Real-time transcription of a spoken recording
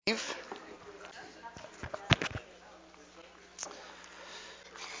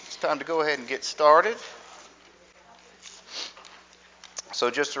time to go ahead and get started. So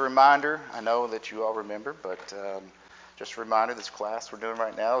just a reminder, I know that you all remember, but just a reminder, this class we're doing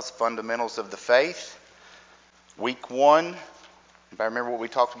right now is Fundamentals of the Faith. Week 1, anybody remember what we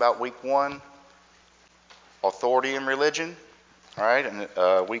talked about week 1? Authority in religion. All right,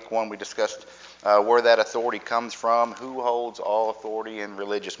 and week 1 we discussed where that authority comes from, who holds all authority in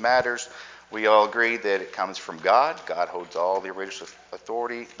religious matters. We all agreed that it comes from God. God holds all the religious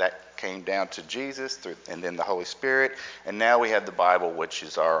authority. That came down to Jesus, and then the Holy Spirit. And now we have the Bible, which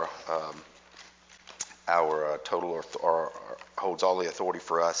is our total, or holds all the authority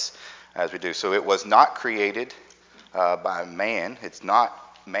for us as we do. So it was not created by man. It's not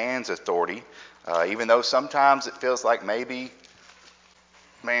man's authority, even though sometimes it feels like maybe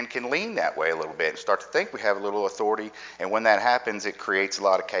man can lean that way a little bit and start to think we have a little authority, and when that happens, it creates a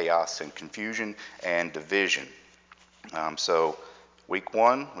lot of chaos and confusion and division. So week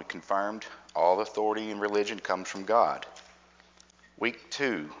 1, we confirmed all authority in religion comes from God. Week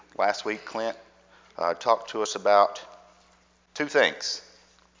 2, last week Clint talked to us about 2 things.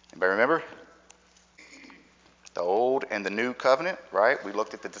 Anybody remember? The Old and the New Covenant, right? We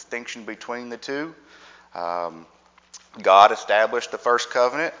looked at the distinction between the two. God established the first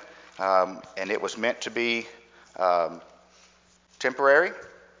covenant, and it was meant to be temporary,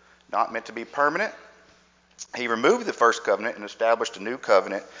 not meant to be permanent. He removed the first covenant and established a new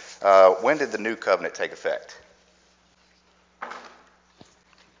covenant. When did the new covenant take effect? I'm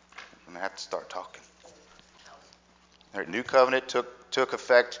going to have to start talking. The new covenant took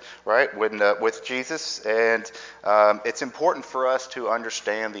effect, right, with Jesus, and it's important for us to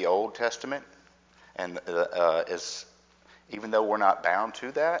understand the Old Testament, and even though we're not bound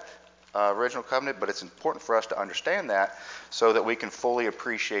to that original covenant, but it's important for us to understand that so that we can fully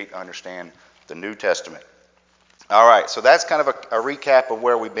appreciate and understand the New Testament. All right, so that's kind of a recap of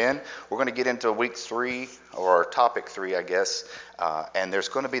where we've been. We're going to get into week 3, or topic 3, I guess, and there's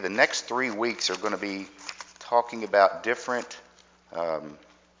going to be the next 3 weeks are going to be talking about different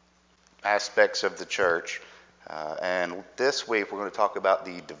aspects of the church, and this week we're going to talk about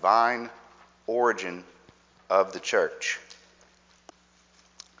the divine origin of the church.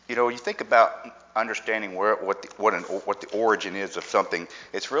 You know, you think about understanding what the origin is of something.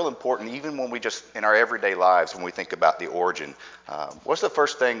 It's real important, even when we just in our everyday lives, when we think about the origin. What's the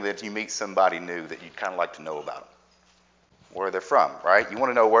first thing that you meet somebody new that you'd kind of like to know about them? Where they're from, right? You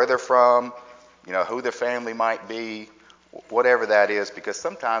want to know where they're from, you know, who their family might be, whatever that is, because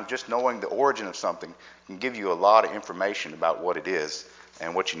sometimes just knowing the origin of something can give you a lot of information about what it is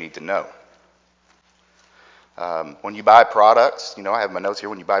and what you need to know. When you buy products, you know, I have my notes here.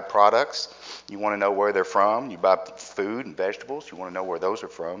 When you buy products, you want to know where they're from. You buy food and vegetables, you want to know where those are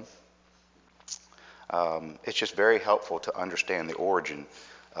from. It's just very helpful to understand the origin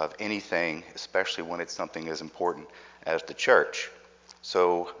of anything, especially when it's something as important as the church.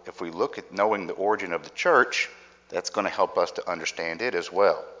 So if we look at knowing the origin of the church, that's going to help us to understand it as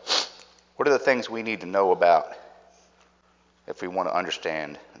well. What are the things we need to know about if we want to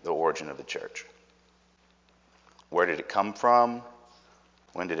understand the origin of the church? Where did it come from?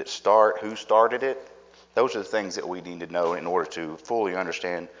 When did it start? Who started it? Those are the things that we need to know in order to fully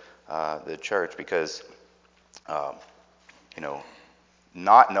understand the church, because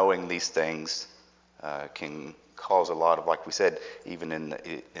not knowing these things can cause a lot of, like we said, even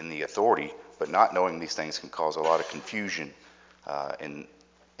in the authority, but not knowing these things can cause a lot of confusion in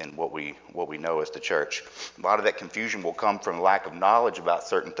what we know as the church. A lot of that confusion will come from lack of knowledge about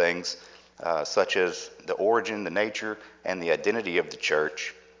certain things, such as the origin, the nature, and the identity of the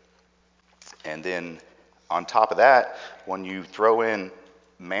church. And then on top of that, when you throw in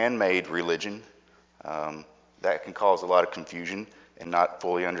man-made religion, that can cause a lot of confusion and not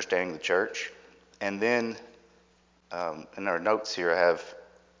fully understanding the church. And then in our notes here I have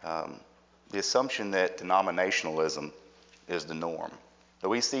the assumption that denominationalism is the norm. Do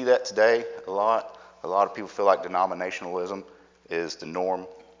we see that today a lot? A lot of people feel like denominationalism is the norm.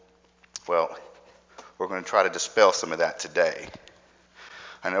 Well, we're going to try to dispel some of that today.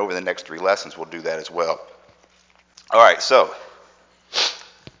 And over the next 3 lessons, we'll do that as well. All right, so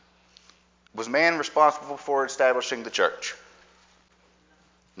was man responsible for establishing the church?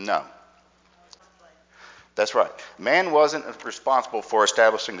 No. That's right. Man wasn't responsible for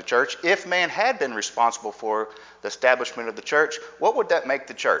establishing the church. If man had been responsible for the establishment of the church, what would that make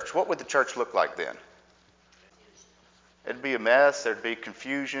the church? What would the church look like then? It'd be a mess. There'd be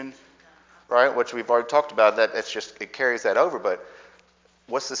confusion. Right, which we've already talked about, it carries that over, but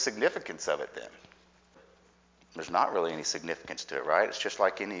what's the significance of it then? There's not really any significance to it, right? It's just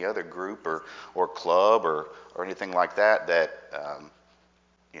like any other group or club or anything like that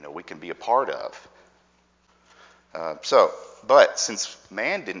we can be a part of. But since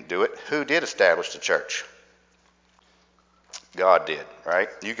man didn't do it, who did establish the church? God did, right?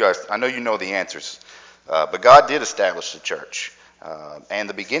 You guys, I know you know the answers, but God did establish the church and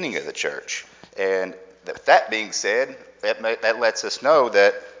the beginning of the church. And that being said, that lets us know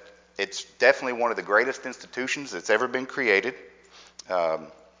that it's definitely one of the greatest institutions that's ever been created.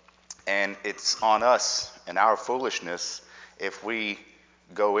 And it's on us and our foolishness if we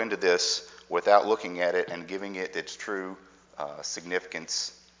go into this without looking at it and giving it its true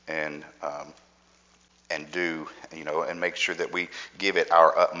significance and and make sure that we give it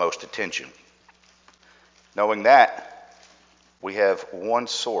our utmost attention. Knowing that, we have one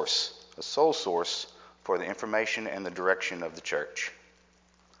source, a sole source for the information and the direction of the church.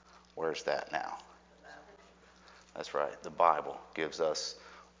 Where's that now? That's right. The Bible gives us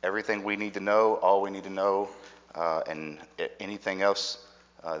everything we need to know, all we need to know, and anything else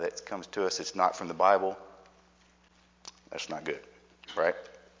that comes to us that's not from the Bible, that's not good, right?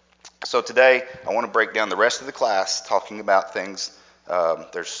 So today, I want to break down the rest of the class talking about things.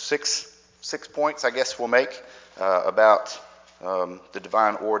 There's six points, I guess, we'll make about the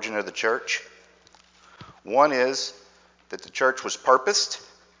divine origin of the church. One is that the church was purposed.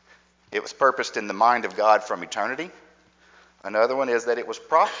 It was purposed in the mind of God from eternity. Another one is that it was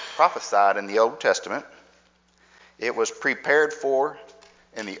prophesied in the Old Testament. It was prepared for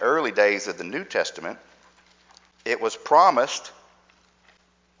in the early days of the New Testament. It was promised.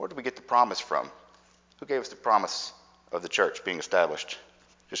 Where did we get the promise from? Who gave us the promise of the church being established?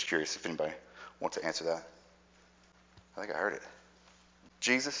 Just curious if anybody wants to answer that. I think I heard it.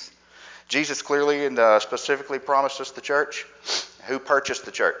 Jesus. Jesus clearly and specifically promised us the church. Who purchased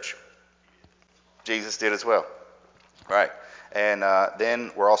the church? Jesus did as well. Right. And then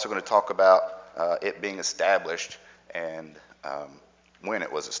we're also going to talk about it being established and when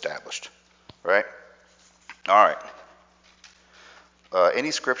it was established. Right? All right.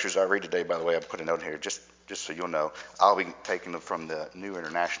 Any scriptures I read today, by the way, I put a note here just so you'll know. I'll be taking them from the New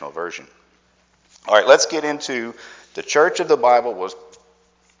International Version. All right, let's get into the church of the Bible was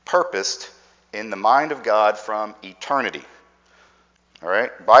purposed in the mind of God from eternity. All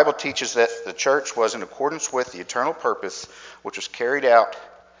right, the Bible teaches that the church was in accordance with the eternal purpose which was carried out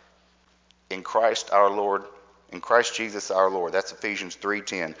in Christ our Lord, in Christ Jesus our Lord. That's Ephesians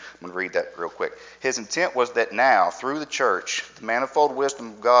 3:10. I'm going to read that real quick. His intent was that now, through the church, the manifold wisdom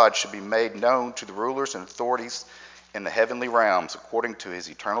of God should be made known to the rulers and authorities in the heavenly realms according to his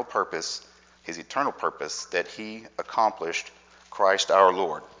eternal purpose that he accomplished, Christ our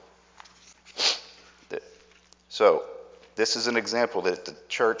Lord. So, this is an example that the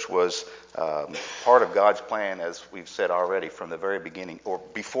church was part of God's plan, as we've said already, from the very beginning, or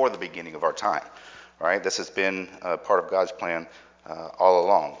before the beginning of our time. Right? This has been part of God's plan all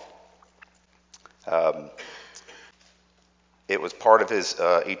along. It was part of his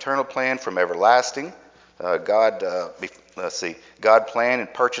eternal plan from everlasting. God planned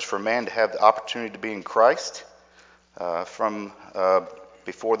and purchased for man to have the opportunity to be in Christ from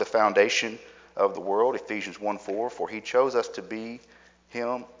before the foundation of the world, Ephesians 1:4. For he chose us to be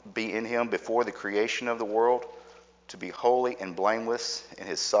in him before the creation of the world, to be holy and blameless in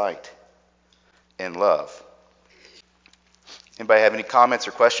his sight. In love. Anybody have any comments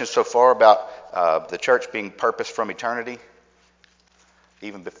or questions so far about the church being purposed from eternity,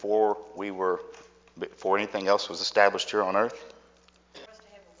 even before anything else was established here on earth?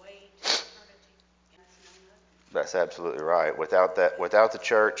 That's absolutely right. Without the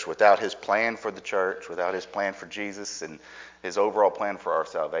church, without his plan for the church, without his plan for Jesus and his overall plan for our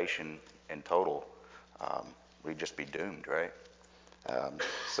salvation in total, we'd just be doomed, right?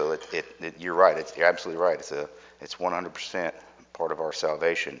 So you're right. You're absolutely right. It's 100% part of our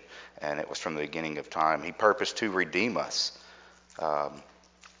salvation, and it was from the beginning of time. He purposed to redeem us. I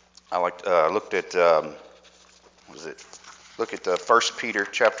looked at Look at 1 Peter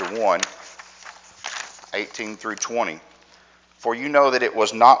chapter 1, 18 through 20. For you know that it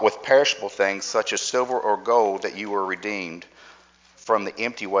was not with perishable things such as silver or gold that you were redeemed from the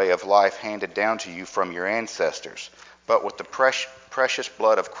empty way of life handed down to you from your ancestors, but with the precious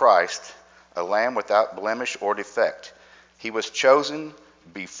blood of Christ, a lamb without blemish or defect. He was chosen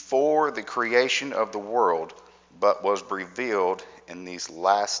before the creation of the world, but was revealed in these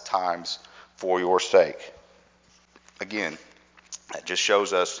last times for your sake. Again, that just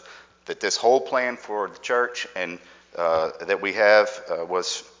shows us that this whole plan for the church and that we have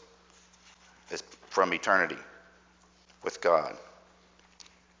is from eternity with God.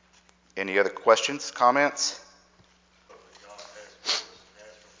 Any other questions, comments?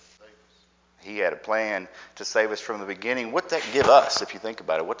 he had a plan to save us from the beginning. What that give us, if you think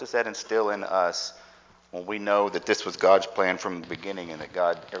about it? What does that instill in us when we know that this was God's plan from the beginning, and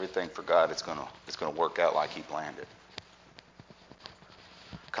that everything for God is gonna work out like He planned it?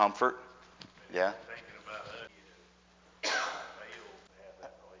 Comfort, yeah,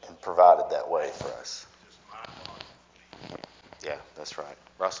 and provided that way for us. Yeah, that's right.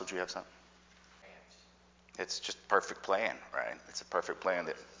 Russell, do you have something? It's just a perfect plan, right? It's a perfect plan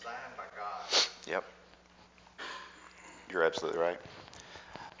that. Designed by God. Yep, you're absolutely right.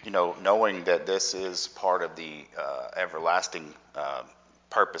 Knowing that this is part of the everlasting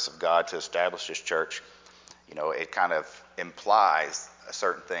purpose of God to establish His church, it kind of implies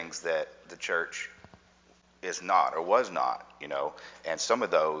certain things that the church is not or was not, and some of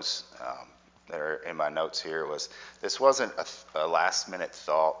those that are in my notes here was this wasn't a last minute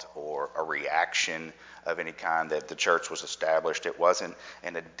thought or a reaction of any kind that the church was established. It wasn't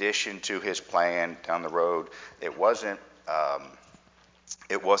in addition to His plan down the road. It wasn't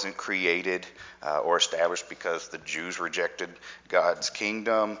created or established because the Jews rejected God's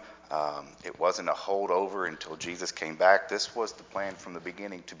kingdom. It wasn't a holdover until Jesus came back. This was the plan from the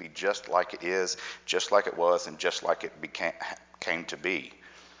beginning to be just like it is, just like it was, and just like it came to be.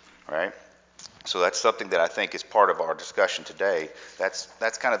 Right? So that's something that I think is part of our discussion today. That's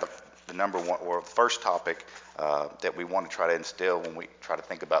kind of the number one or the first topic that we want to try to instill when we try to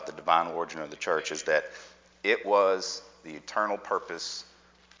think about the divine origin of the church, is that it was the eternal purpose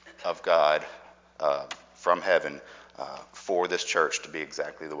of God from heaven for this church to be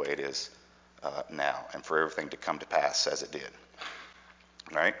exactly the way it is now, and for everything to come to pass as it did.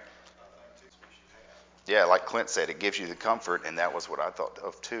 Right? Yeah, like Clint said, it gives you the comfort, and that was what I thought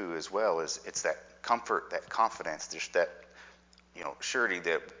of too as well, is it's that comfort, that confidence, just that surety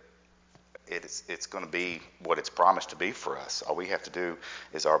that it's going to be what it's promised to be for us. All we have to do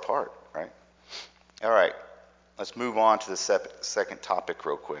is our part, right? All right, let's move on to the second topic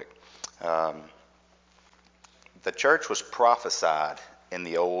real quick. The church was prophesied in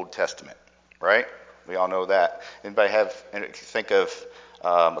the Old Testament, right? We all know that. Anybody think of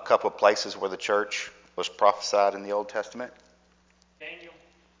a couple of places where the church was prophesied in the Old Testament? Daniel.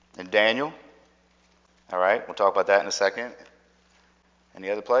 In Daniel? All right, we'll talk about that in a second. Any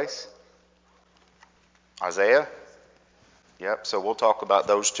other place? Isaiah? Yep, so we'll talk about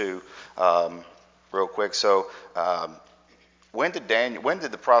those two real quick. So when did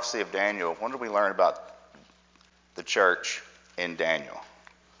the prophecy of Daniel, when did we learn about the church in Daniel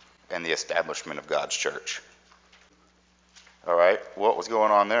and the establishment of God's church? All right, what was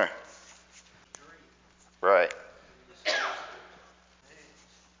going on there? Right.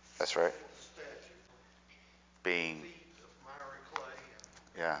 That's right. Being.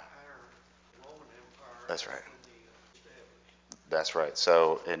 Yeah. That's right. That's right.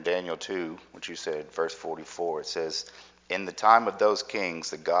 So in Daniel 2, which you said, verse 44, it says, "In the time of those kings,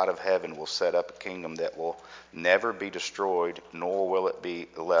 the God of heaven will set up a kingdom that will never be destroyed, nor will it be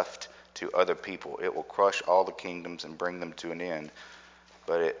left to other people. It will crush all the kingdoms and bring them to an end,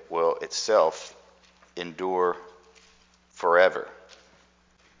 but it will itself endure forever."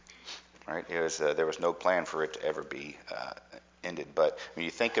 Right? There was no plan for it to ever be ended. But when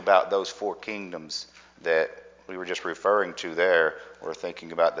you think about those four kingdoms that we were just referring to there, we're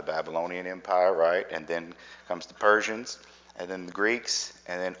thinking about the Babylonian Empire, right? And then comes the Persians, and then the Greeks,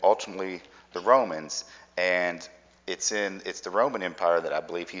 and then ultimately the Romans. And it's the Roman Empire that I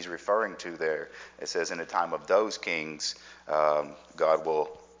believe he's referring to there. It says, in the time of those kings, the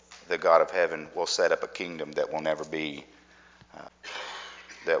God of heaven will set up a kingdom that will never be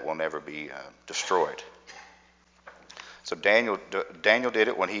destroyed. So Daniel did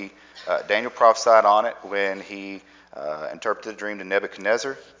it when Daniel prophesied on it when he interpreted the dream to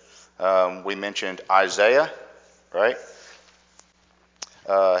Nebuchadnezzar. We mentioned Isaiah, right?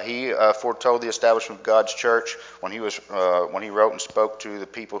 He foretold the establishment of God's church when he wrote and spoke to the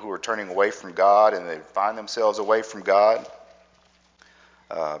people who were turning away from God and they find themselves away from God.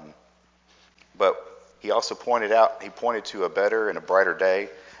 But he also pointed to a better and a brighter day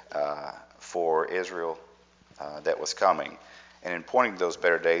for Israel that was coming. And in pointing to those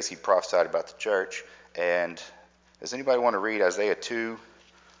better days, he prophesied about the church. And does anybody want to read Isaiah 2,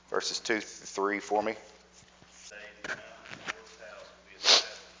 verses 2 through 3 for me?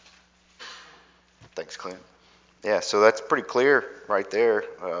 Thanks, Clint. Yeah, so that's pretty clear right there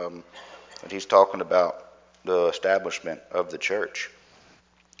that he's talking about the establishment of the church,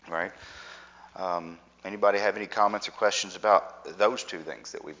 right? Anybody have any comments or questions about those two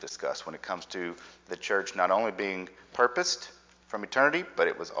things that we've discussed when it comes to the church not only being purposed from eternity, but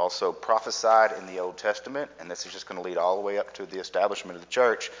it was also prophesied in the Old Testament, and this is just going to lead all the way up to the establishment of the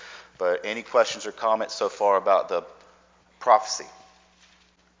church. But any questions or comments so far about the prophecy?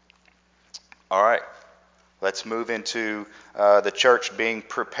 All right, let's move into the church being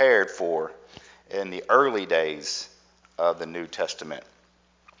prepared for in the early days of the New Testament.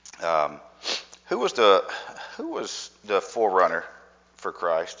 Who was the forerunner for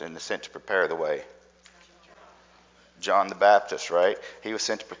Christ and sent to prepare the way? John the Baptist, right? He was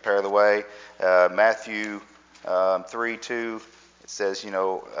sent to prepare the way. Matthew 3:2, it says,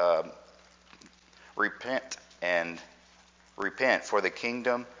 repent, for the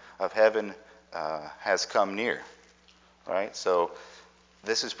kingdom of heaven has come near. Right? So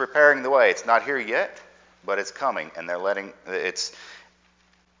this is preparing the way. It's not here yet, but it's coming, and they're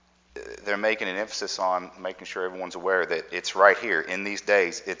making an emphasis on making sure everyone's aware that it's right here in these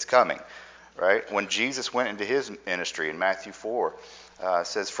days. It's coming. Right? When Jesus went into his ministry in Matthew 4,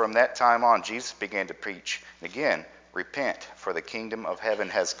 says, from that time on, Jesus began to preach. And again, repent, for the kingdom of heaven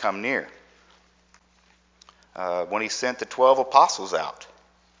has come near. When he sent the 12 apostles out,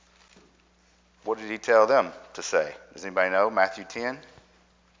 what did he tell them to say? Does anybody know? Matthew 10.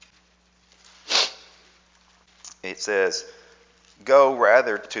 It says, go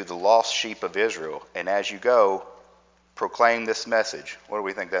rather to the lost sheep of Israel, and as you go, proclaim this message. What do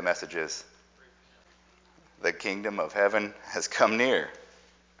we think that message is? The kingdom of heaven has come near.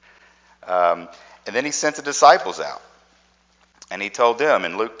 And then he sent the disciples out. And he told them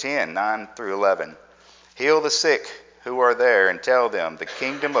in Luke 10, 9 through 11, heal the sick who are there and tell them, the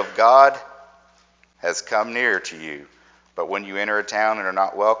kingdom of God has come near to you. But when you enter a town and are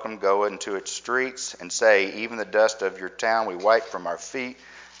not welcome, go into its streets and say, even the dust of your town we wipe from our feet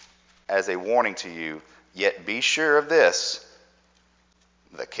as a warning to you. Yet be sure of this,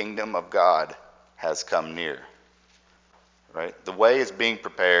 the kingdom of God has come near. Right? The way is being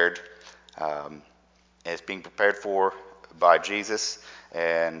prepared. It's being prepared for by Jesus,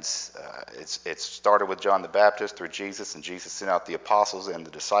 and it started with John the Baptist through Jesus, and Jesus sent out the apostles and the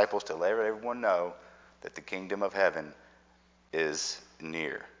disciples to let everyone know that the kingdom of heaven is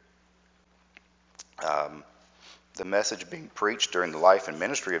near. The message being preached during the life and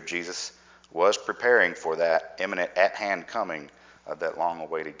ministry of Jesus was preparing for that imminent at-hand coming of that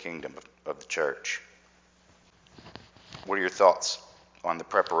long-awaited kingdom of the church. What are your thoughts on the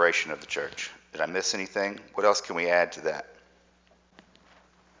preparation of the church? Did I miss anything? What else can we add to that?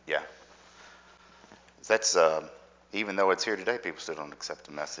 Yeah. That's even though it's here today, people still don't accept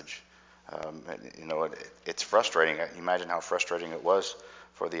the message. It's frustrating. You imagine how frustrating it was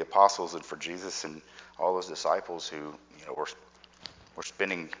for the apostles and for Jesus and all those disciples who were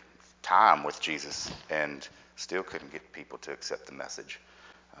spending time with Jesus and still couldn't get people to accept the message.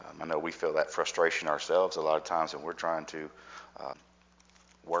 I know we feel that frustration ourselves a lot of times when we're trying to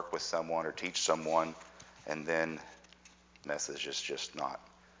work with someone or teach someone, and then the message is just not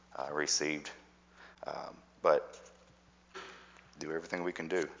received. But do everything we can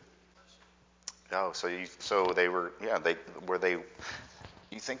do. Oh, so they were, yeah,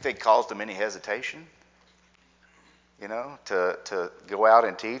 you think they caused them any hesitation, to go out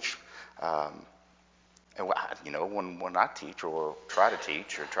and teach? And when I teach or try to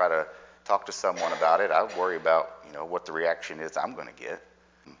teach or try to talk to someone about it, I worry about, what the reaction is I'm going to get.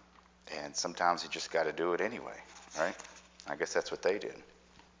 And sometimes you just got to do it anyway, right? I guess that's what they did.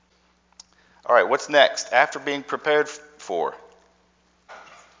 All right, what's next? After being prepared for,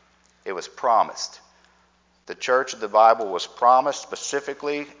 it was promised. The church of the Bible was promised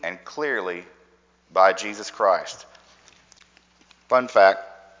specifically and clearly by Jesus Christ. Fun fact,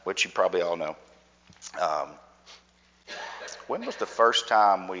 which you probably all know. When was the first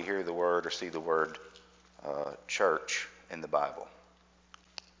time we hear the word or see the word church in the Bible?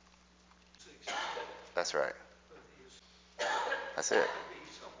 That's right. That's it.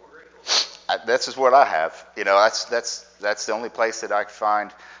 This is what I have. That's the only place that I could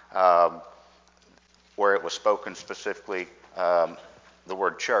find where it was spoken specifically. The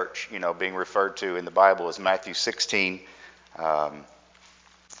word church, being referred to in the Bible is Matthew 16,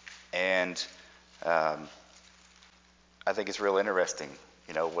 and I think it's real interesting.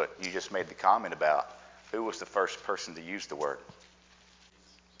 What you just made the comment about. Who was the first person to use the word?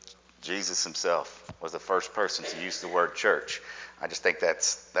 Jesus himself was the first person to use the word church. I just think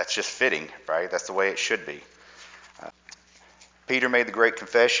that's just fitting, right? That's the way it should be. Peter made the great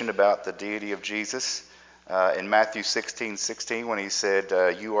confession about the deity of Jesus in Matthew 16:16 when he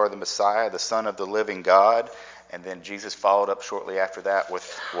said, you are the Messiah, the Son of the living God. And then Jesus followed up shortly after that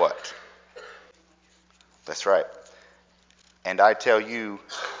with what? That's right. And I tell you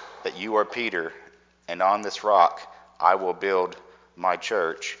that you are Peter, and on this rock I will build my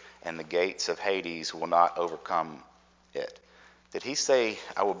church, and the gates of Hades will not overcome it. Did he say,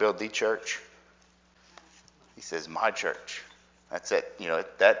 I will build the church? He says, my church. That's it.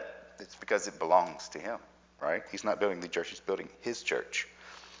 It's because it belongs to him, right? He's not building the church, he's building his church.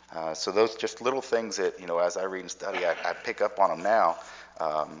 So those just little things that, as I read and study, I pick up on them now,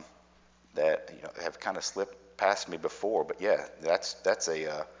 that, have kind of slipped past me before. But yeah, it's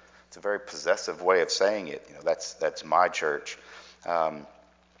a very possessive way of saying it. That's my church.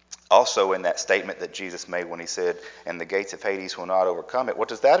 Also in that statement that Jesus made when he said, and the gates of Hades will not overcome it, what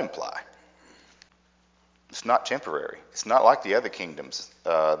does that imply? It's not temporary. It's not like the other kingdoms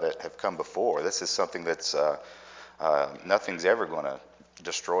that have come before. This is something that's nothing's ever going to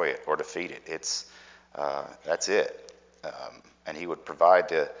destroy it or defeat it. That's it. And he would provide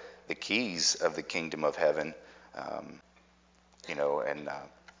the keys of the kingdom of heaven, and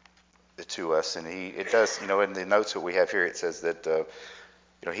to us. And it does, in the notes that we have here, it says that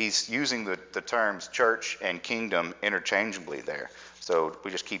he's using the terms church and kingdom interchangeably there. So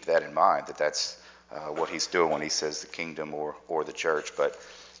we just keep that in mind, that's what he's doing when he says the kingdom or the church. But,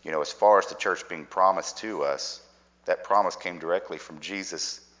 as far as the church being promised to us, that promise came directly from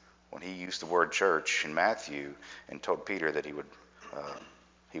Jesus when he used the word church in Matthew and told Peter that he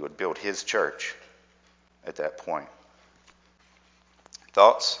would build his church at that point.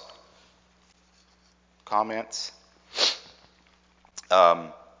 Thoughts? Comments?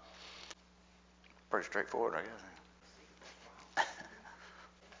 Pretty straightforward, I guess.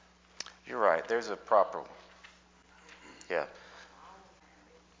 You're right. There's a proper. Yeah.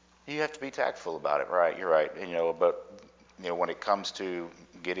 You have to be tactful about it, right? You're right. But when it comes to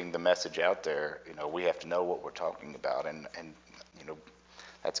getting the message out there, we have to know what we're talking about, and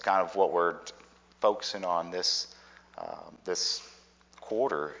that's kind of what we're focusing on this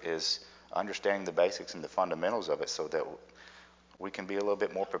quarter, is understanding the basics and the fundamentals of it, so that we can be a little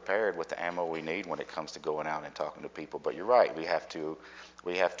bit more prepared with the ammo we need when it comes to going out and talking to people. But you're right. We have to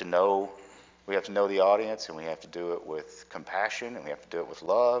know the audience, and we have to do it with compassion, and we have to do it with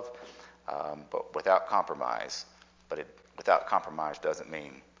love, but without compromise. But without compromise doesn't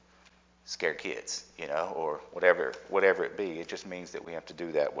mean scare kids, or whatever it be. It just means that we have to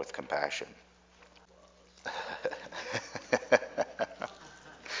do that with compassion.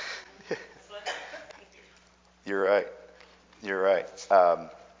 You're right. You're right.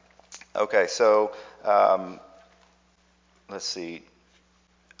 Okay, so let's see.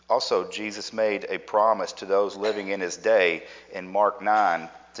 Also, Jesus made a promise to those living in his day in Mark 9.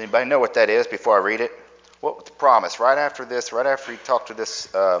 Does anybody know what that is before I read it? What was the promise? Right after he talked to this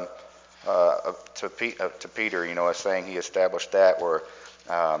to Peter, as saying he established that.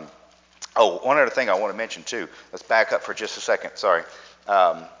 One other thing I want to mention too. Let's back up for just a second. Sorry.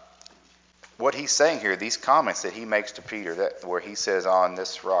 What he's saying here, these comments that he makes to Peter, where he says, "On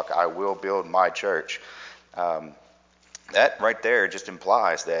this rock I will build my church." That right there just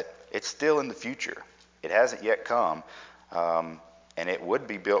implies that it's still in the future. It hasn't yet come, and it would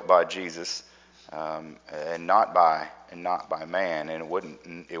be built by Jesus, and not by man, and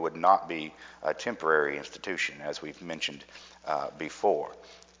it would not be a temporary institution, as we've mentioned before.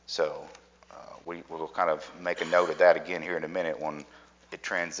 So we'll kind of make a note of that again here in a minute when it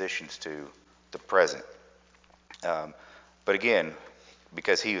transitions to the present. But again,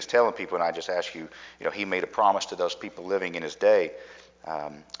 because he was telling people, and I just asked you, he made a promise to those people living in his day.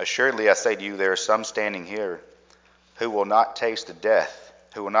 Assuredly, I say to you, there are some standing here who will not taste death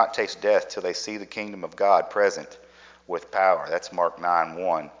till they see the kingdom of God present with power. That's Mark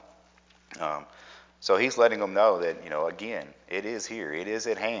 9:1. So he's letting them know that, again, it is here, it is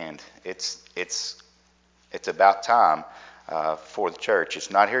at hand. It's about time for the church.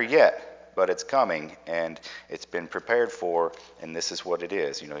 It's not here yet, but it's coming, and it's been prepared for, and this is what it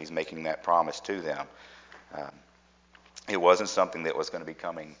is. He's making that promise to them. It wasn't something that was going to be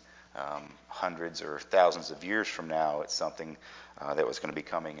coming hundreds or thousands of years from now. It's something that was going to be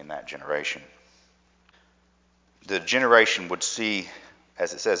coming in that generation. The generation would see,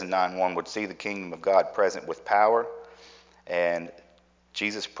 as it says in 9:1, would see the kingdom of God present with power, and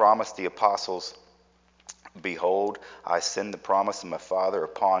Jesus promised the apostles, "Behold, I send the promise of my Father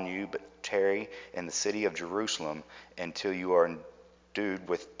upon you, but tarry in the city of Jerusalem until you are endued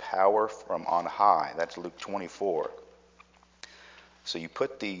with power from on high." That's Luke 24. So you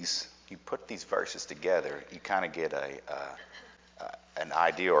put these verses together, you kind of get an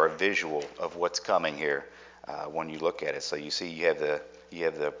idea or a visual of what's coming here when you look at it. So you see, you have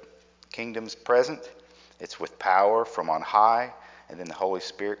the kingdoms present. It's with power from on high. And then the Holy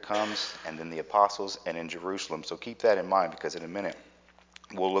Spirit comes, and then the apostles, and in Jerusalem. So keep that in mind, because in a minute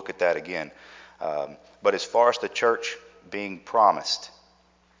we'll look at that again. But as far as the church being promised,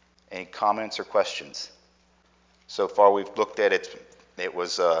 any comments or questions? So far we've looked at it. It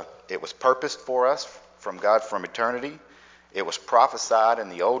was purposed for us from God from eternity. It was prophesied in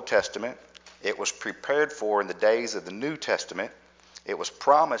the Old Testament. It was prepared for in the days of the New Testament. It was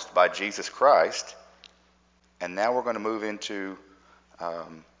promised by Jesus Christ. And now we're going to move into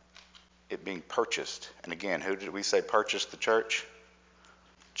it being purchased. And again, who did we say purchased the church?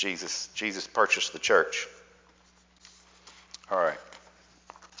 Jesus. Jesus purchased the church. All right.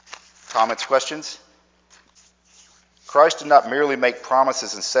 Comments, questions? Christ did not merely make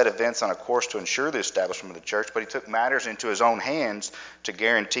promises and set events on a course to ensure the establishment of the church, but he took matters into his own hands to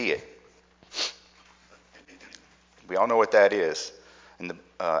guarantee it. We all know what that is. In the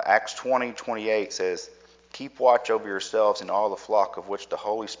Acts 20:28 says, "Keep watch over yourselves and all the flock of which the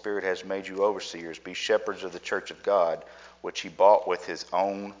Holy Spirit has made you overseers. Be shepherds of the church of God, which he bought with his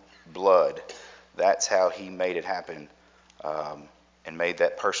own blood." That's how he made it happen, and made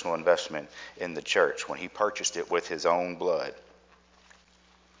that personal investment in the church when he purchased it with his own blood.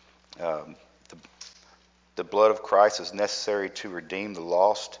 The blood of Christ is necessary to redeem the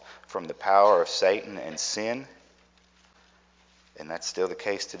lost from the power of Satan and sin, and that's still the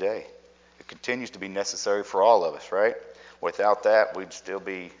case today. It continues to be necessary for all of us, right? Without that, we'd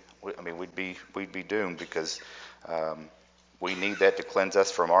be doomed, because we need that to cleanse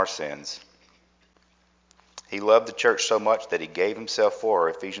us from our sins. He loved the church so much that he gave himself for her,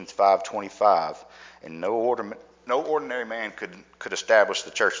 Ephesians 5:25. And no ordinary man could establish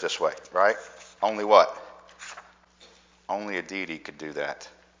the church this way, right? Only what? Only a deity could do that.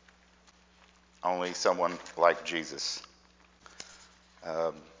 Only someone like Jesus.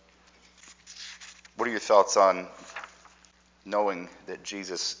 What are your thoughts on knowing that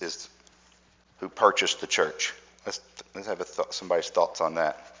Jesus is who purchased the church? Let's have somebody's thoughts on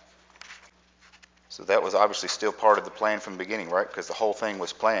that. So that was obviously still part of the plan from the beginning, right? Because the whole thing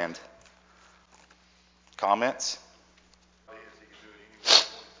was planned. Comments?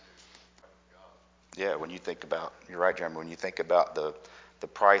 Yeah, when you think about, you're right, Jeremy, when you think about the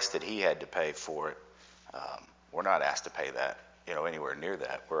price that he had to pay for it, we're not asked to pay that, anywhere near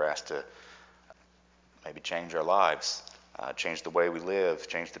that. We're asked to maybe change our lives, change the way we live,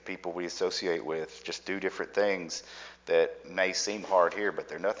 change the people we associate with, just do different things that may seem hard here, but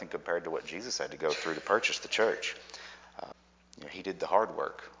they're nothing compared to what Jesus had to go through to purchase the church. He did the hard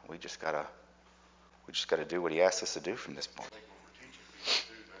work. We just gotta do what he asked us to do from this point.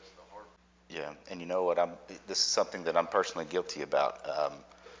 Yeah, and you know what? This is something that I'm personally guilty about.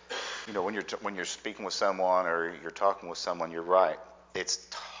 When you're speaking with someone or you're talking with someone, you're right.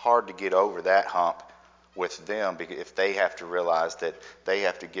 It's hard to get over that hump with them, because if they have to realize that they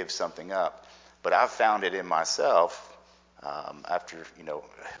have to give something up. But I've found it in myself, after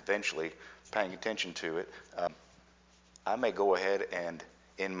eventually paying attention to it. I may go ahead and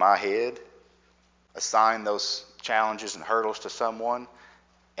in my head assign those challenges and hurdles to someone,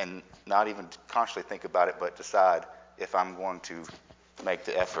 and not even consciously think about it, but decide if I'm going to make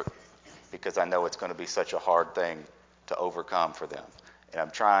the effort, because I know it's going to be such a hard thing to overcome for them. And I'm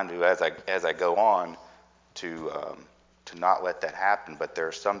trying to, as I go on, to not let that happen. But there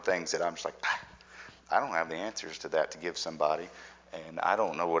are some things that I'm just like, I don't have the answers to that to give somebody, and I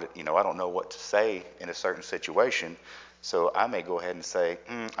don't know I don't know what to say in a certain situation. So I may go ahead and say,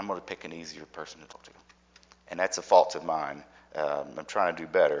 I'm going to pick an easier person to talk to, and that's a fault of mine. I'm trying to do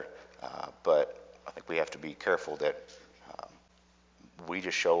better, but I think we have to be careful that we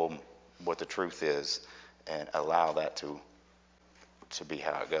just show them what the truth is and allow that to be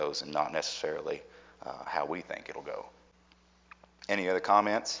how it goes, and not necessarily how we think it'll go. Any other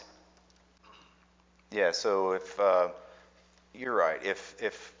comments? Yeah. So if you're right,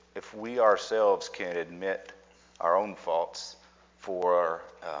 if we ourselves can admit our own faults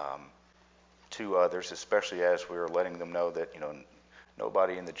to others, especially as we're letting them know that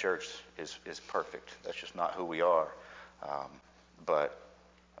nobody in the church is perfect. That's just not who we are. But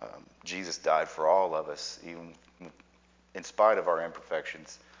Jesus died for all of us, even in spite of our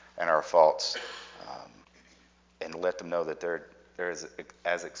imperfections and our faults, and let them know that they're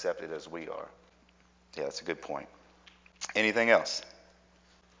as accepted as we are. Yeah, that's a good point. Anything else?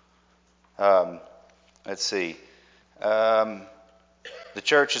 Let's see. The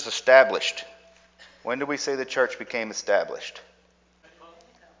church is established. When do we say the church became established?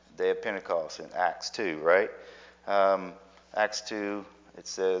 Day of Pentecost in Acts 2, right? Acts 2, it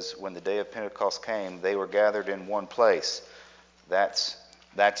says, when the day of Pentecost came, they were gathered in one place. That's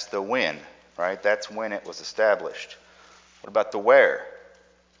the when, right? That's when it was established. What about the where?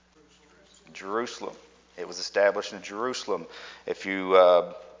 Jerusalem. It was established in Jerusalem. If you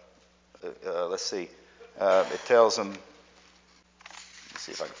let's see. It tells them. Let's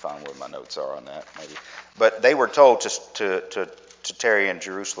see if I can find where my notes are on that, maybe. But they were told to tarry in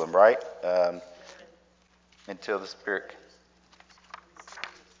Jerusalem, right? Until the Spirit.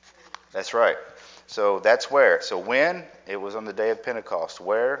 That's right. So that's where. So when? It was on the day of Pentecost.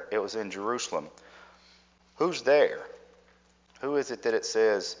 Where? It was in Jerusalem. Who's there? Who is it that it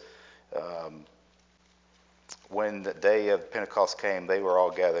says when the day of Pentecost came, they were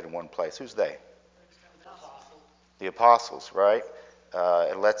all gathered in one place? Who's they? The apostles, right?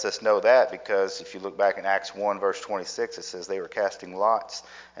 It lets us know that because if you look back in Acts 1, verse 26, it says they were casting lots,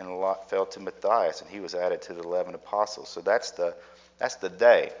 and the lot fell to Matthias, and he was added to the 11 apostles. So that's the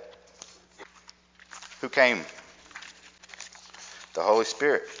day. Who came? The Holy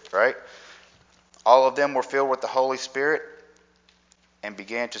Spirit, right? All of them were filled with the Holy Spirit and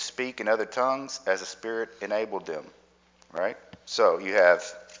began to speak in other tongues as the Spirit enabled them, right? So we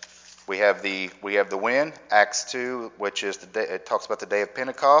have the when, Acts 2, which is the day, it talks about the day of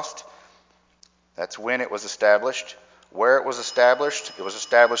Pentecost. That's when it was established. Where it was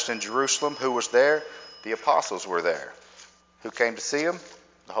established in Jerusalem. Who was there? The apostles were there. Who came to see them?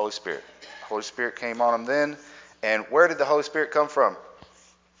 The Holy Spirit. The Holy Spirit came on them then. And where did the Holy Spirit come from?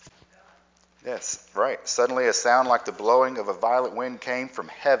 Yes, right. Suddenly a sound like the blowing of a violent wind came from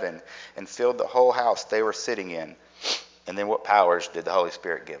heaven and filled the whole house they were sitting in. And then what powers did the Holy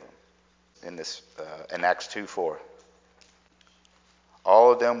Spirit give them? In Acts 2:4.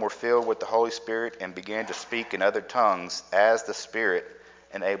 All of them were filled with the Holy Spirit and began to speak in other tongues as the Spirit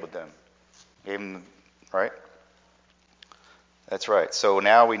enabled them. Right? That's right. So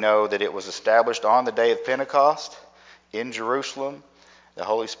now we know that it was established on the day of Pentecost in Jerusalem. The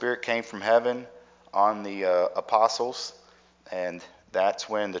Holy Spirit came from heaven on the apostles, and that's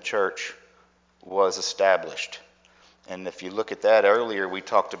when the church was established. And if you look at that earlier, we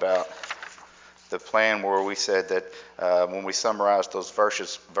talked about the plan where we said that when we summarized those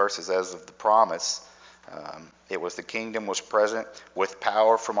verses as of the promise, it was the kingdom was present with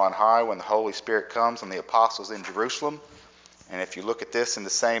power from on high when the Holy Spirit comes on the apostles in Jerusalem. And if you look at this in the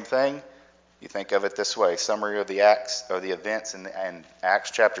same thing, you think of it this way. Summary of the Acts or the events in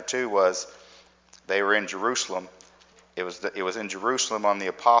Acts chapter 2 was they were in Jerusalem. It was in Jerusalem on the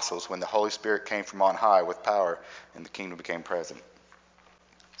apostles when the Holy Spirit came from on high with power and the kingdom became present.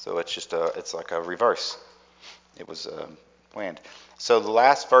 So it's like a reverse. It was planned. So the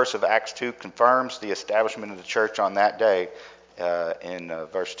last verse of Acts 2 confirms the establishment of the church on that day. In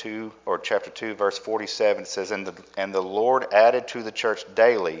verse 2 or chapter 2 verse 47 it says, and the Lord added to the church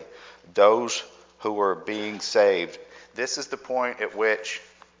daily those who were being saved. This is the point at which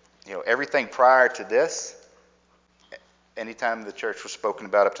everything prior to this, anytime the church was spoken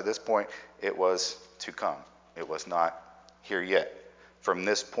about up to this point, it was to come. It was not here yet. From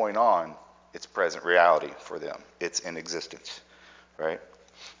this point on, it's present reality for them. It's in existence, right?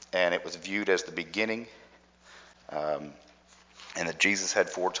 And it was viewed as the beginning, and that Jesus had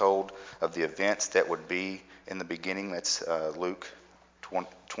foretold of the events that would be in the beginning. That's Luke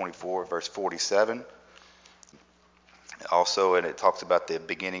 24, verse 47. Also, and it talks about the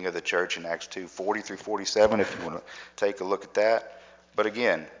beginning of the church in Acts 2, 40 through 47, if you want to take a look at that. But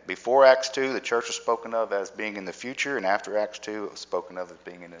again, before Acts 2, the church was spoken of as being in the future, and after Acts 2, it was spoken of as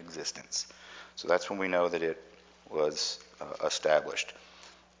being in existence. So that's when we know that it was established.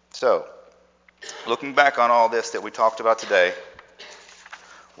 So, looking back on all this that we talked about today,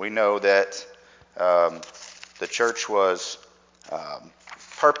 we know that the church was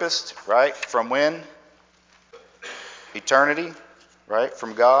purposed, right? From when? Eternity, right?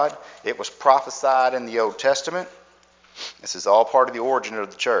 From God. It was prophesied in the Old Testament. This is all part of the origin of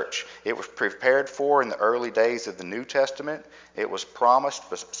the church. It was prepared for in the early days of the New Testament. It was promised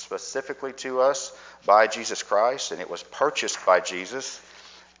specifically to us by Jesus Christ, and it was purchased by Jesus.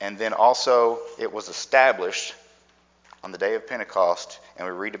 And then also it was established on the day of Pentecost, and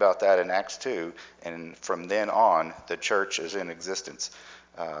we read about that in Acts 2, and from then on, the church is in existence.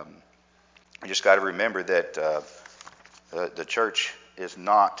 You just got to remember that the church is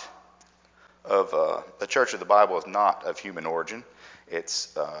not the church of the Bible is not of human origin.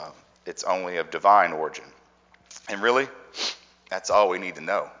 It's only of divine origin, and really, that's all we need to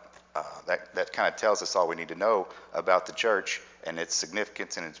know. That kind of tells us all we need to know about the church and its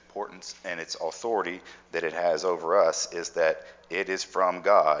significance and its importance and its authority that it has over us is that it is from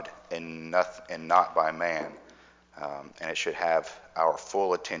God and not by man, and it should have our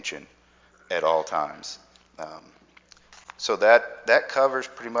full attention at all times. So that covers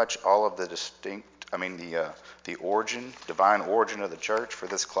pretty much all of the the origin, divine origin of the church for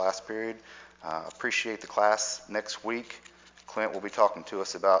this class period. Appreciate the class next week. Clint will be talking to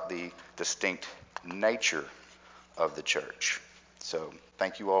us about the distinct nature of the church. So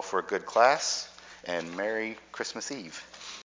thank you all for a good class, and Merry Christmas Eve.